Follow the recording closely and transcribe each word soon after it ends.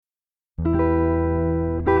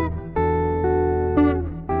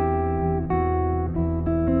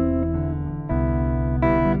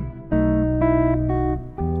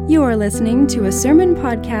are listening to a sermon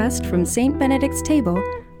podcast from St. Benedict's Table,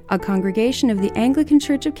 a congregation of the Anglican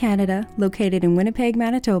Church of Canada located in Winnipeg,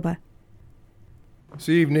 Manitoba. This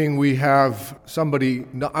evening we have somebody,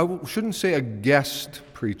 I shouldn't say a guest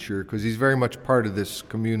preacher because he's very much part of this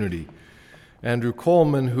community. Andrew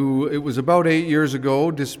Coleman, who it was about 8 years ago,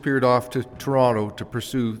 disappeared off to Toronto to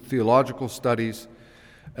pursue theological studies.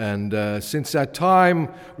 And since that time,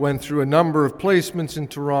 went through a number of placements in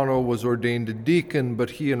Toronto, was ordained a deacon, but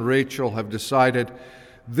he and Rachel have decided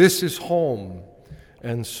this is home.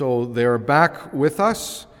 And so they're back with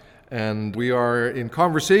us, and we are in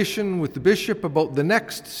conversation with the bishop about the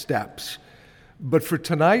next steps. But for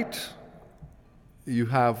tonight, you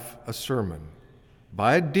have a sermon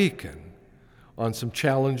by a deacon on some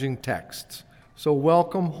challenging texts. So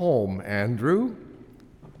welcome home, Andrew.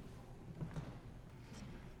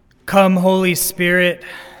 Come, Holy Spirit,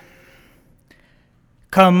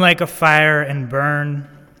 come like a fire and burn.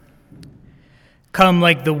 Come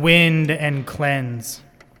like the wind and cleanse.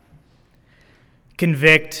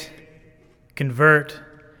 Convict, convert,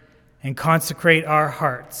 and consecrate our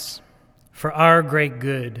hearts for our great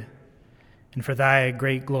good and for thy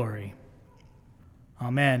great glory.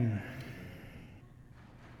 Amen.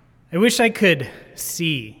 I wish I could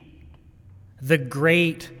see the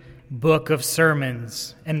great book of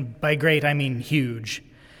sermons, and by great I mean huge,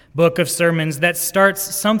 book of sermons that starts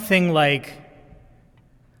something like,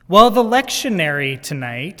 well, the lectionary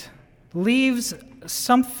tonight leaves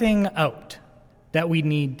something out that we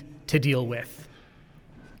need to deal with.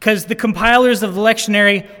 Because the compilers of the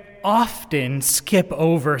lectionary often skip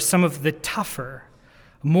over some of the tougher,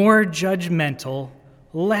 more judgmental,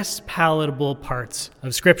 less palatable parts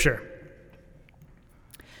of Scripture.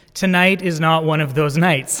 Tonight is not one of those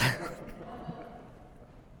nights.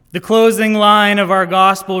 The closing line of our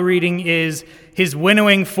gospel reading is, "His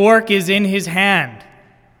winnowing fork is in his hand,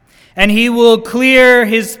 and he will clear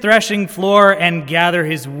his threshing floor and gather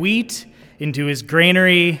his wheat into his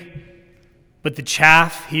granary, but the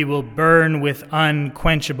chaff he will burn with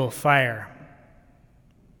unquenchable fire."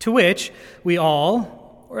 To which we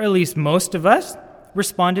all, or at least most of us,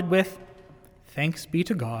 responded with, "Thanks be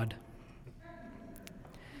to God."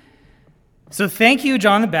 So thank you,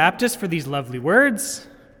 John the Baptist, for these lovely words.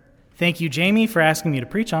 Thank you, Jamie, for asking me to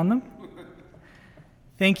preach on them.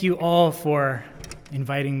 Thank you all for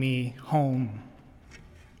inviting me home.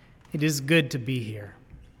 It is good to be here.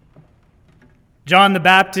 John the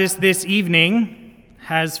Baptist this evening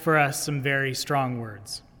has for us some very strong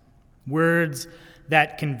words. Words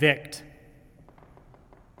that convict.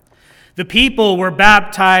 The people were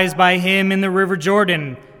baptized by him in the River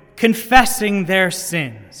Jordan, confessing their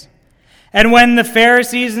sins. And when the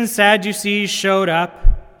Pharisees and Sadducees showed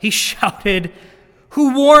up, he shouted,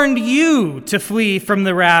 "Who warned you to flee from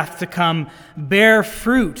the wrath to come? Bear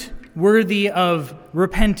fruit worthy of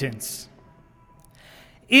repentance."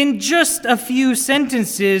 In just a few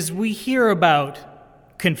sentences, we hear about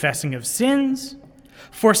confessing of sins,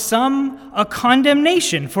 for some, a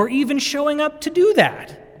condemnation for even showing up to do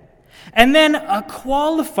that, and then a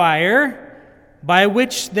qualifier by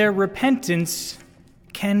which their repentance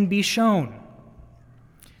can be shown.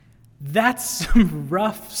 That's some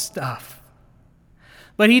rough stuff.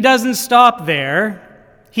 But he doesn't stop there.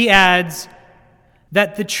 He adds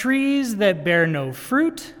that the trees that bear no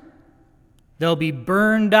fruit, they'll be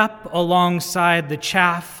burned up alongside the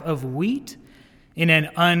chaff of wheat in an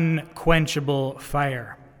unquenchable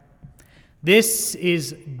fire. This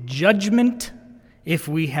is judgment if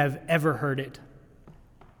we have ever heard it.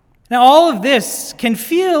 Now, all of this can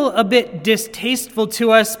feel a bit distasteful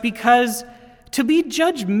to us because to be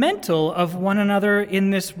judgmental of one another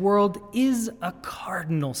in this world is a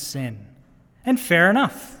cardinal sin. And fair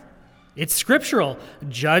enough. It's scriptural.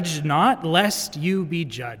 Judge not, lest you be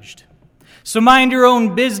judged. So mind your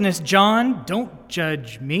own business, John. Don't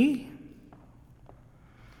judge me.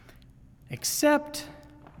 Except,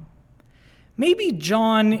 maybe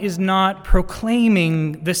John is not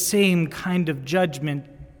proclaiming the same kind of judgment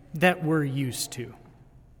that we're used to.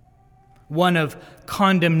 One of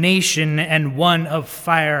condemnation and one of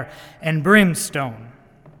fire and brimstone.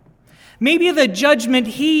 Maybe the judgment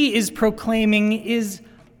he is proclaiming is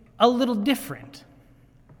a little different.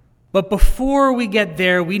 But before we get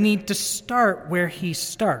there, we need to start where he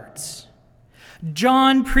starts.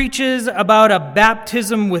 John preaches about a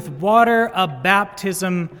baptism with water, a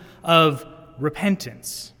baptism of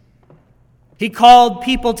repentance. He called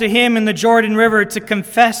people to him in the Jordan River to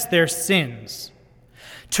confess their sins,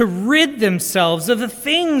 to rid themselves of the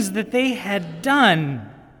things that they had done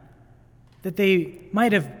that they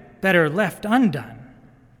might have better left undone.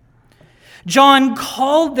 John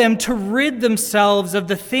called them to rid themselves of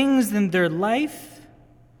the things in their life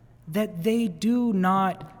that they do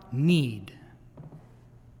not need.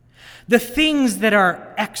 The things that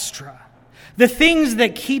are extra, the things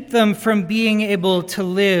that keep them from being able to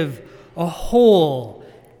live a whole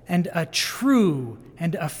and a true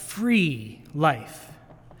and a free life.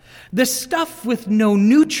 The stuff with no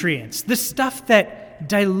nutrients, the stuff that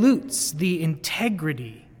dilutes the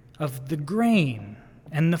integrity of the grain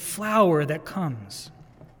and the flour that comes.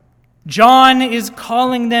 John is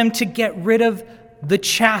calling them to get rid of the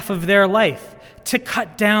chaff of their life, to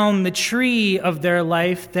cut down the tree of their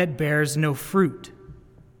life that bears no fruit.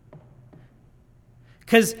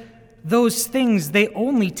 Because those things, they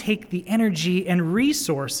only take the energy and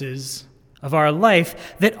resources of our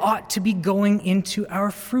life that ought to be going into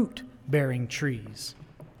our fruit-bearing trees.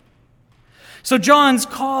 So John's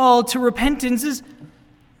call to repentance is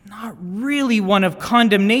not really one of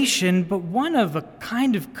condemnation, but one of a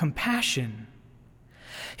kind of compassion.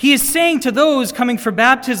 He is saying to those coming for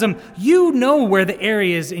baptism, you know where the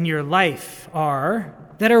areas in your life are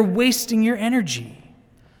that are wasting your energy.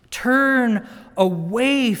 Turn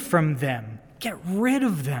away from them. Get rid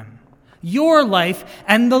of them. Your life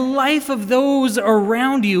and the life of those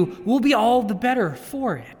around you will be all the better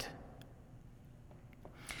for it.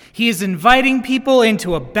 He is inviting people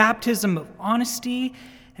into a baptism of honesty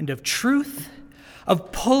and of truth,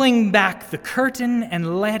 of pulling back the curtain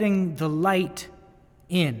and letting the light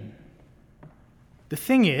in. The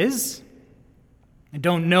thing is, I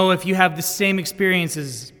don't know if you have the same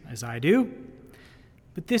experiences as I do,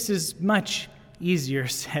 but this is much easier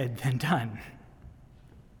said than done.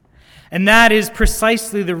 And that is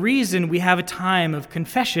precisely the reason we have a time of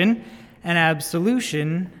confession and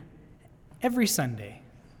absolution every Sunday.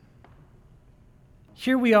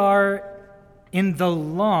 Here we are in the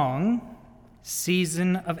long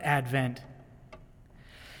season of Advent.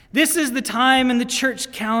 This is the time in the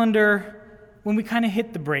church calendar when we kind of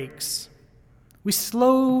hit the brakes. We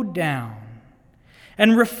slow down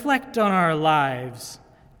and reflect on our lives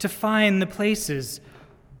to find the places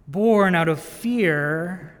born out of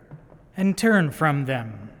fear and turn from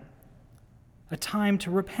them. A time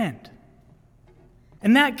to repent.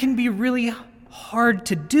 And that can be really hard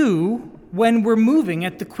to do when we're moving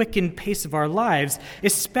at the quickened pace of our lives,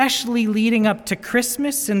 especially leading up to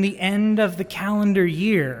Christmas and the end of the calendar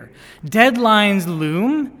year. Deadlines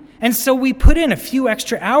loom, and so we put in a few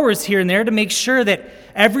extra hours here and there to make sure that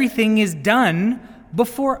everything is done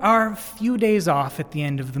before our few days off at the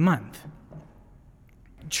end of the month.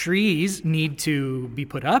 Trees need to be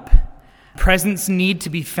put up. Presents need to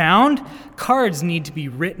be found. Cards need to be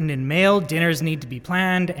written and mailed. Dinners need to be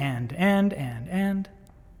planned, and.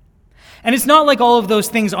 And it's not like all of those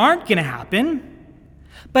things aren't going to happen,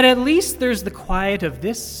 but at least there's the quiet of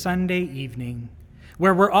this Sunday evening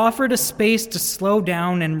where we're offered a space to slow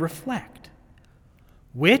down and reflect,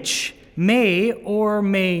 which may or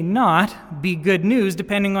may not be good news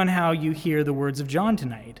depending on how you hear the words of John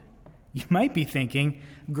tonight. You might be thinking,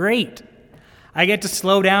 great, I get to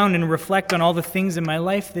slow down and reflect on all the things in my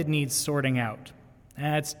life that need sorting out.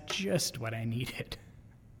 That's just what I needed.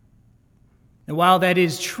 And while that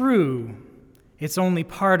is true, it's only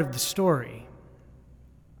part of the story.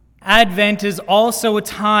 Advent is also a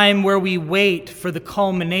time where we wait for the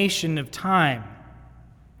culmination of time,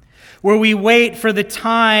 where we wait for the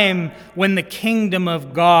time when the kingdom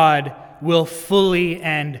of God will fully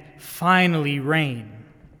and finally reign,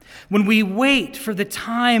 when we wait for the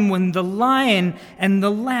time when the lion and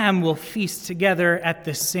the lamb will feast together at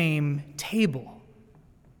the same table,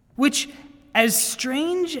 which, as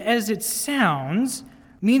strange as it sounds,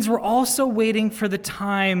 means we're also waiting for the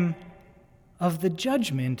time of the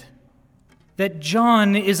judgment that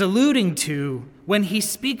John is alluding to when he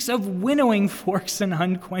speaks of winnowing forks and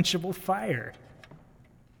unquenchable fire.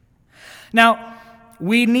 Now,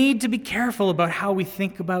 we need to be careful about how we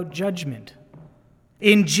think about judgment.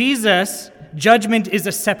 In Jesus, judgment is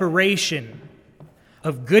a separation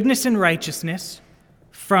of goodness and righteousness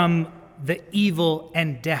from the evil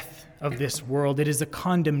and death of this world. It is a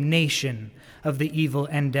condemnation of the evil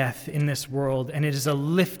and death in this world, and it is a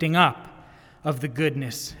lifting up of the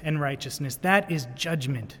goodness and righteousness. That is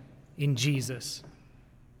judgment in Jesus.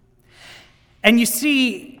 And you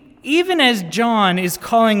see, even as John is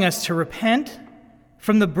calling us to repent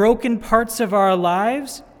from the broken parts of our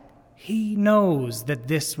lives, he knows that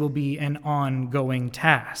this will be an ongoing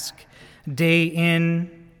task, day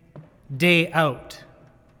in, day out.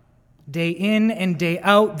 Day in and day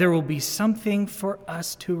out, there will be something for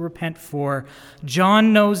us to repent for.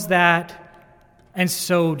 John knows that, and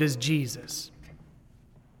so does Jesus.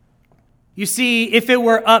 You see, if it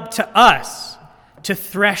were up to us to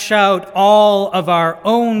thresh out all of our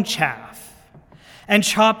own chaff and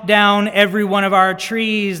chop down every one of our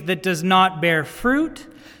trees that does not bear fruit,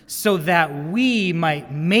 so that we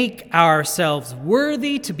might make ourselves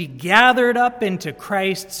worthy to be gathered up into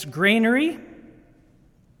Christ's granary,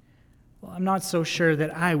 well, I'm not so sure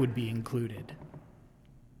that I would be included.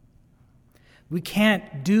 We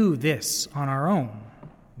can't do this on our own.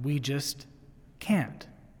 We just can't.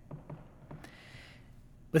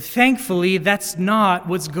 But thankfully, that's not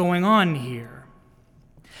what's going on here.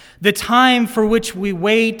 The time for which we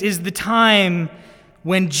wait is the time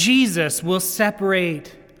when Jesus will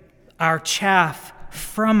separate our chaff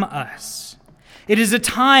from us. It is a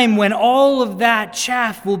time when all of that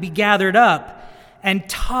chaff will be gathered up and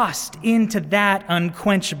tossed into that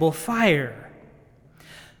unquenchable fire.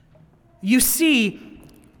 You see,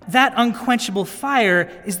 that unquenchable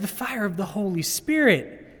fire is the fire of the Holy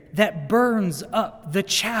Spirit that burns up the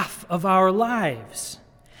chaff of our lives.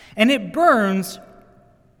 And it burns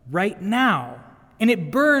right now. And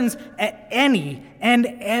it burns at any and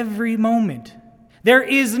every moment. There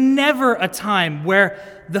is never a time where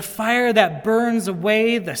the fire that burns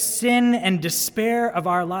away the sin and despair of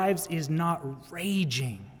our lives is not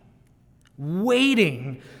raging,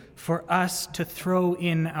 waiting for us to throw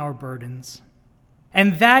in our burdens.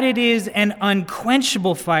 And that it is an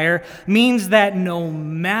unquenchable fire means that no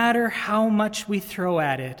matter how much we throw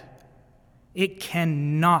at it, it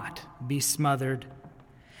cannot be smothered.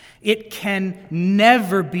 It can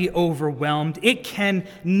never be overwhelmed. It can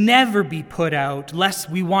never be put out, lest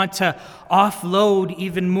we want to offload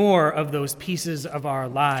even more of those pieces of our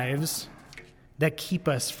lives that keep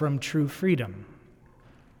us from true freedom.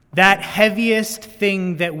 That heaviest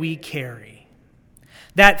thing that we carry,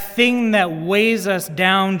 that thing that weighs us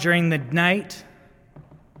down during the night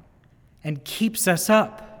and keeps us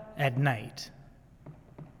up at night.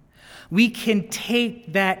 We can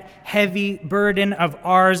take that heavy burden of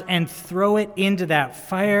ours and throw it into that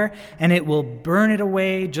fire, and it will burn it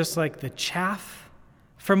away just like the chaff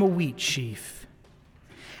from a wheat sheaf.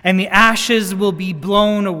 And the ashes will be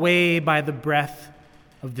blown away by the breath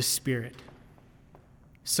of the Spirit.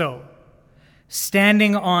 So,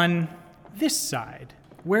 standing on this side,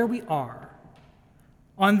 where we are,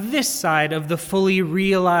 on this side of the fully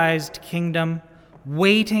realized kingdom,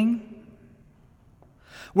 waiting,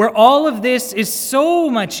 where all of this is so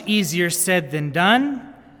much easier said than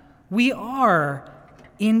done, we are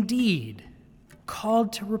indeed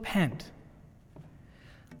called to repent,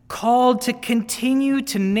 called to continue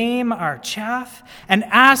to name our chaff and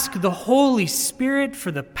ask the Holy Spirit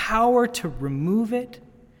for the power to remove it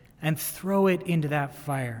and throw it into that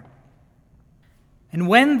fire. And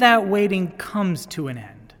when that waiting comes to an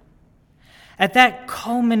end, at that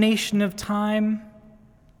culmination of time,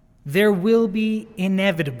 there will be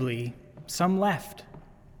inevitably some left.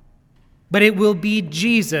 But it will be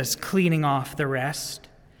Jesus cleaning off the rest,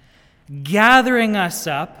 gathering us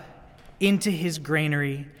up into his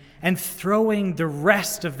granary and throwing the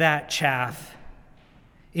rest of that chaff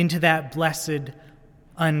into that blessed,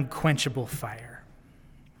 unquenchable fire.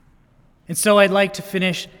 And so I'd like to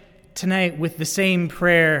finish tonight with the same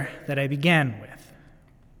prayer that I began with.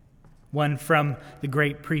 One from the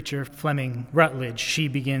great preacher Fleming Rutledge. She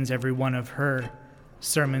begins every one of her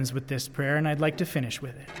sermons with this prayer, and I'd like to finish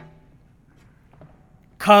with it.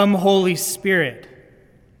 Come, Holy Spirit.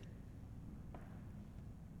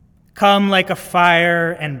 Come like a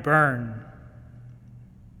fire and burn.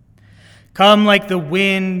 Come like the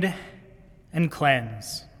wind and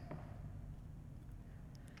cleanse.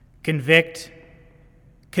 Convict,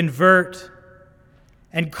 convert,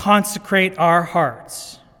 and consecrate our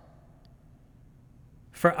hearts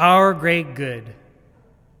for our great good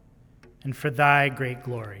and for thy great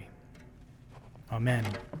glory. Amen.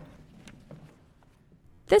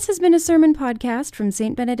 This has been a sermon podcast from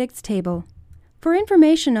St. Benedict's Table. For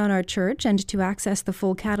information on our church and to access the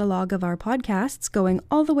full catalog of our podcasts going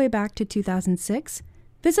all the way back to 2006,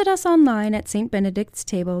 visit us online at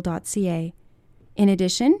stbenedictstable.ca. In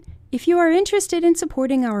addition, if you are interested in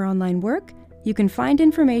supporting our online work, you can find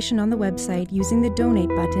information on the website using the Donate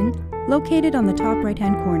button located on the top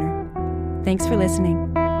right-hand corner. Thanks for listening.